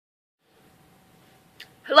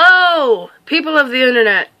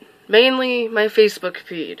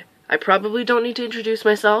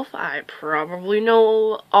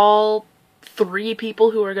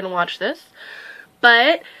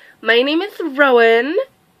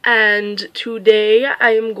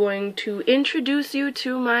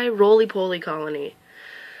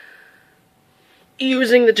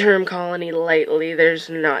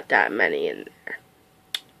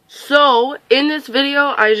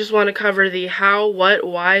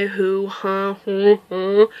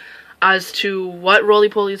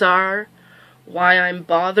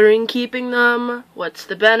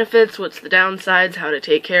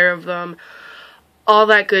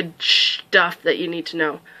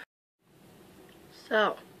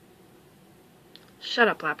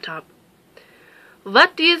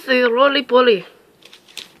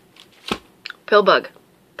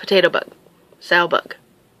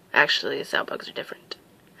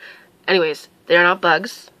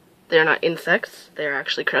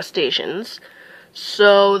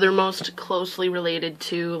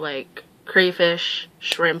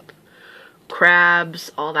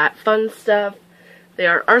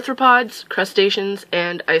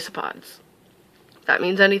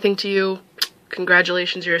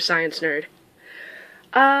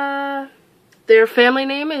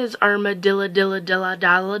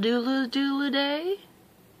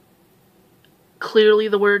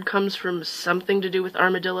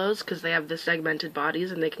because they have the segmented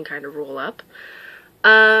bodies and they can kind of roll up.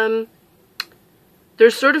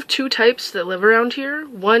 There's sort of two types that live around here.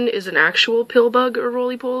 One is an actual pillbug or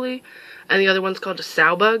roly-poly, and the other one's called a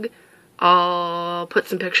sow bug. I'll put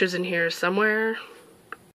some pictures in here somewhere.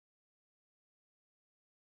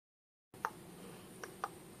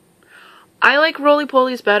 I like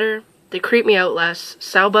roly-polies better. They creep me out less.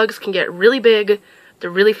 Sow bugs can get really big, they're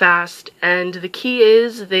really fast, and the key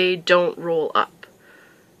is they don't roll up.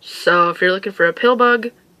 So if you're looking for a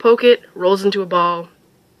pillbug, poke it, rolls into a ball.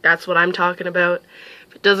 That's what I'm talking about.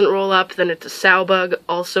 If it doesn't roll up, then it's a sow bug.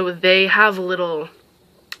 Also, they have little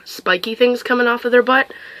spiky things coming off of their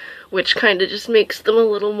butt, which kind of just makes them a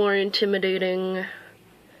little more intimidating.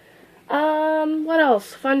 What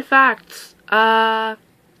else? Fun facts.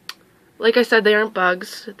 Like I said, they aren't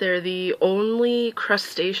bugs. They're the only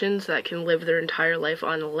crustaceans that can live their entire life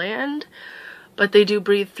on land, but they do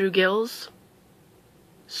breathe through gills.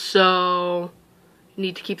 So, you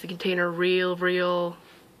need to keep the container real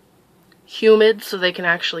humid so they can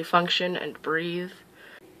actually function and breathe.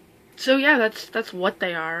 So yeah, that's what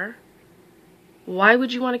they are. Why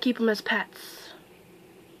would you want to keep them as pets?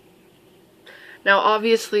 Now,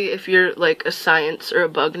 obviously, if you're like a science or a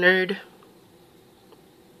bug nerd,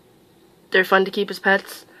 they're fun to keep as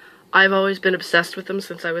pets. I've always been obsessed with them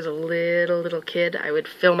since I was a little kid. I would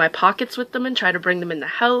fill my pockets with them and try to bring them in the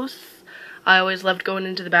house. I always loved going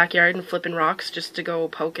into the backyard and flipping rocks just to go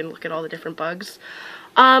poke and look at all the different bugs.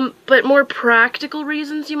 But more practical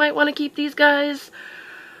reasons you might want to keep these guys.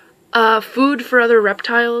 Food for other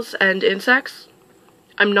reptiles and insects.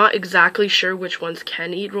 I'm not exactly sure which ones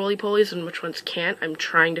can eat roly-polies and which ones can't. I'm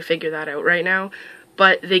trying to figure that out right now.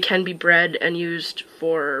 But they can be bred and used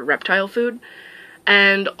for reptile food.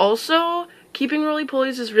 And also, keeping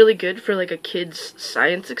roly-polies is really good for like a kid's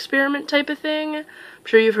science experiment type of thing. I'm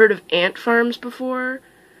sure you've heard of ant farms before.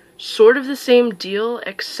 Sort of the same deal,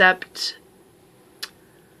 except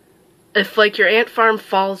if like your ant farm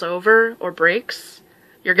falls over or breaks,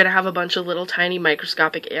 you're gonna have a bunch of little tiny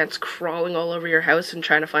microscopic ants crawling all over your house and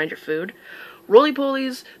trying to find your food.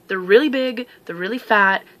 Roly-polies, they're really big, they're really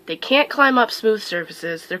fat, they can't climb up smooth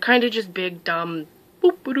surfaces, they're kind of just big, dumb,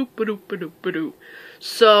 boop-ba-doop-ba-doop-ba-doop-ba-doop.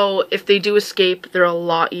 So if they do escape, they're a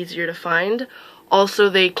lot easier to find. Also,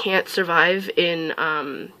 they can't survive in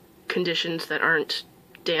conditions that aren't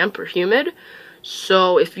damp or humid.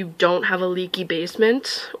 So if you don't have a leaky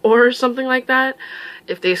basement or something like that,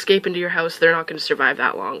 if they escape into your house, they're not going to survive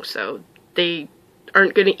that long. So they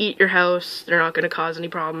aren't going to eat your house, they're not going to cause any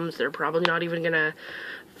problems, they're probably not even going to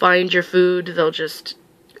find your food, they'll just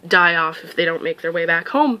die off if they don't make their way back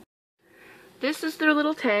home. This is their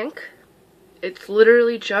little tank. It's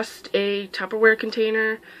literally just a Tupperware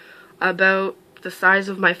container about the size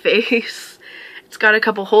of my face. It's got a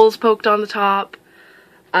couple holes poked on the top.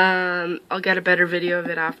 I'll get a better video of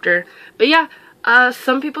it after. But yeah,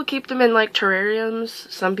 some people keep them in like terrariums,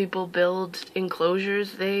 some people build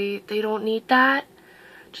enclosures. They don't need that.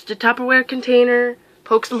 Just a Tupperware container,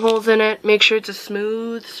 poke some holes in it, make sure it's a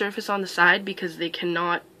smooth surface on the side because they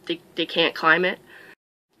can't climb it.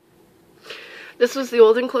 This was the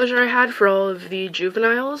old enclosure I had for all of the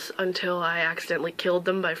juveniles until I accidentally killed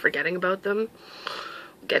them by forgetting about them.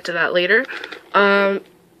 We'll get to that later. And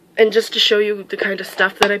And just to show you the kind of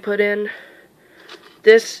stuff that I put in,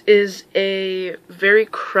 this is a very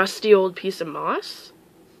crusty old piece of moss.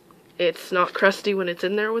 It's not crusty when it's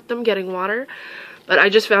in there with them getting water, but I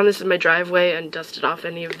just found this in my driveway and dusted off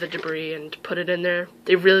any of the debris and put it in there.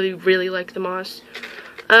 They really, really like the moss.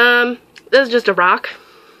 This is just a rock.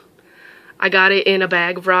 I got it in a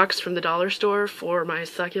bag of rocks from the dollar store for my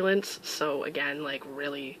succulents, so again, like,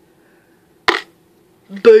 really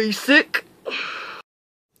basic.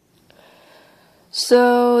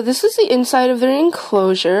 So this is the inside of their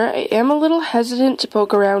enclosure. I am a little hesitant to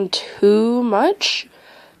poke around too much,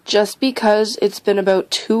 just because it's been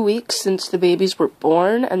about 2 weeks since the babies were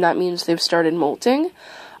born, and that means they've started molting.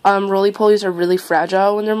 Roly polies are really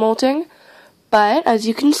fragile when they're molting, but as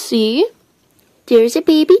you can see, there's a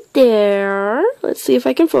baby there. Let's see if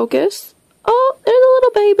I can focus. Oh, there's a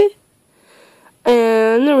little baby.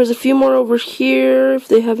 And there was a few more over here, if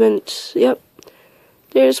they haven't, yep.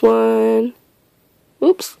 There's one.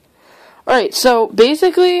 Oops. Alright, so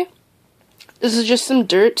basically, this is just some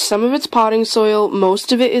dirt. Some of it's potting soil.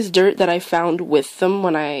 Most of it is dirt that I found with them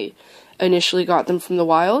when I initially got them from the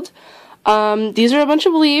wild. These are a bunch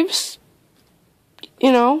of leaves.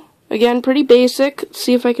 You know, again, pretty basic. Let's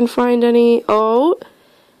see if I can find any. Oh,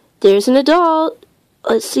 there's an adult.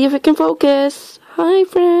 Let's see if it can focus. Hi,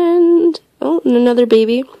 friend. Oh, and another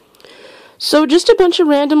baby. So just a bunch of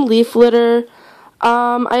random leaf litter.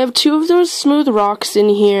 I have 2 of those smooth rocks in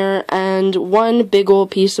here and 1 big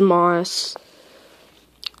old piece of moss.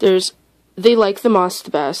 They like the moss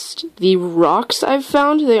the best. The rocks I've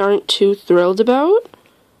found they aren't too thrilled about,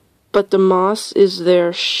 but the moss is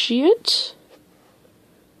their shit.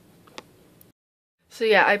 So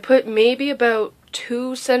yeah, I put maybe about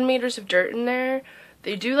 2 centimeters of dirt in there.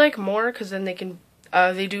 They do like more because then they can,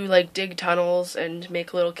 they do like dig tunnels and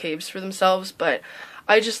make little caves for themselves, but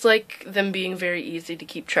I just like them being very easy to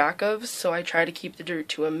keep track of, so I try to keep the dirt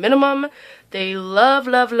to a minimum. They love,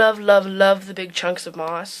 love, love, love, love the big chunks of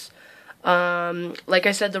moss. Like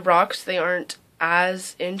I said, the rocks they aren't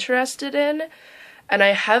as interested in, and I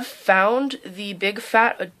have found the big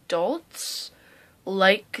fat adults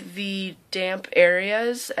like the damp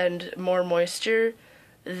areas and more moisture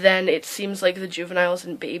than it seems like the juveniles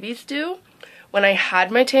and babies do. When I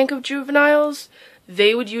had my tank of juveniles,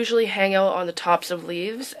 they would usually hang out on the tops of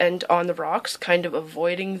leaves and on the rocks, kind of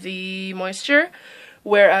avoiding the moisture,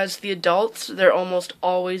 whereas the adults, they're almost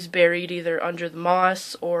always buried either under the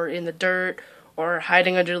moss or in the dirt or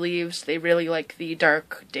hiding under leaves. They really like the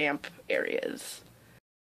dark, damp areas.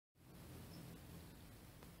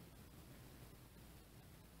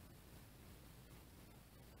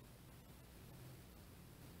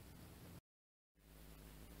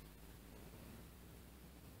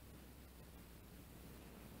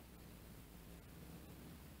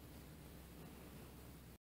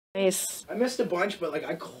 Nice. I missed a bunch, but like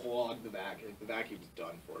I clogged the vacuum. Like, the vacuum's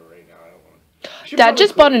done for right now. I don't want. Dad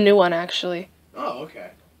just bought a new one, actually. Oh,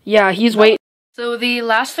 okay. Yeah, he's waiting. So the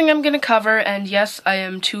last thing I'm going to cover, and yes, I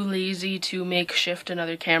am too lazy to makeshift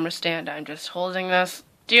another camera stand. I'm just holding this.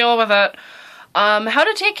 Deal with it. How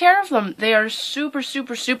to take care of them. They are super,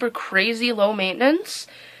 super, super crazy low maintenance.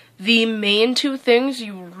 The main 2 things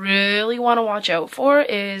you really want to watch out for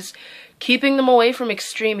is keeping them away from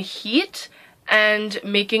extreme heat and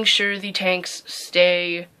making sure the tanks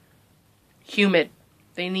stay humid.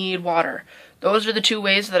 They need water. Those are the 2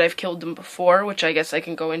 ways that I've killed them before, which I guess I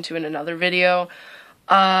can go into in another video.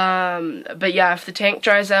 But yeah, if the tank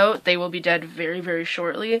dries out, they will be dead very, very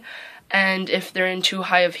shortly. And if they're in too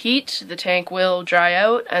high of heat, the tank will dry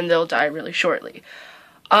out and they'll die really shortly.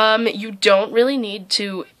 You don't really need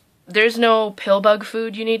to, there's no pill bug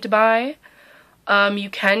food you need to buy. You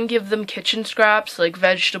can give them kitchen scraps like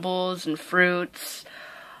vegetables and fruits,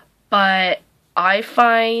 but I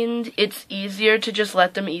find it's easier to just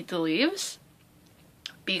let them eat the leaves,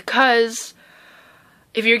 because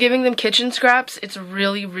if you're giving them kitchen scraps, it's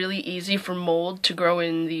really, really easy for mold to grow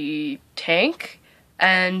in the tank,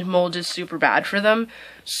 and mold is super bad for them.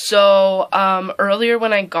 So earlier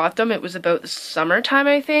when I got them, it was about the summertime,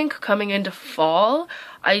 I think, coming into fall,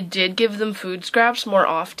 I did give them food scraps more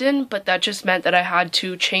often, but that just meant that I had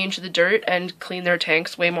to change the dirt and clean their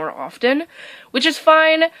tanks way more often, which is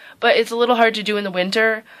fine, but it's a little hard to do in the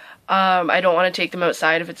winter. I don't want to take them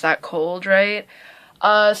outside if it's that cold, right?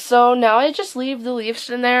 So now I just leave the leaves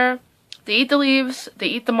in there. They eat the leaves, they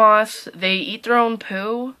eat the moss, they eat their own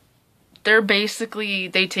poo. They're basically,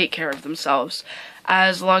 they take care of themselves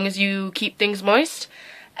as long as you keep things moist.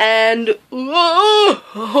 And,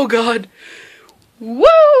 oh god.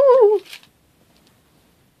 Woo!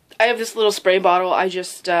 I have this little spray bottle. I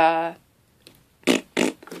just, a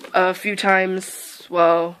few times,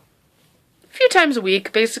 well, few times a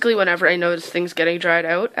week, basically whenever I notice things getting dried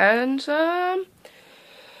out. And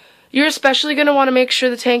you're especially going to want to make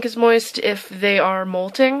sure the tank is moist if they are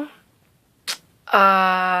molting.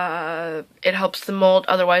 It helps them molt,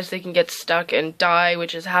 otherwise they can get stuck and die,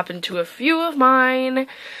 which has happened to a few of mine.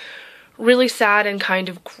 Really sad and kind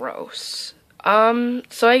of gross.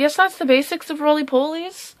 So I guess that's the basics of Roly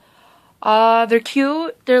Polies. They're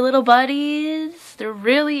cute, they're little buddies, they're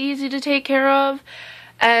really easy to take care of,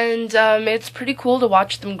 and it's pretty cool to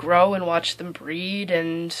watch them grow and watch them breed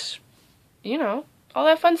and, you know, all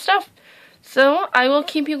that fun stuff. So I will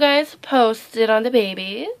keep you guys posted on the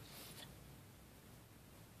babies.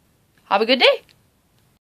 Have a good day.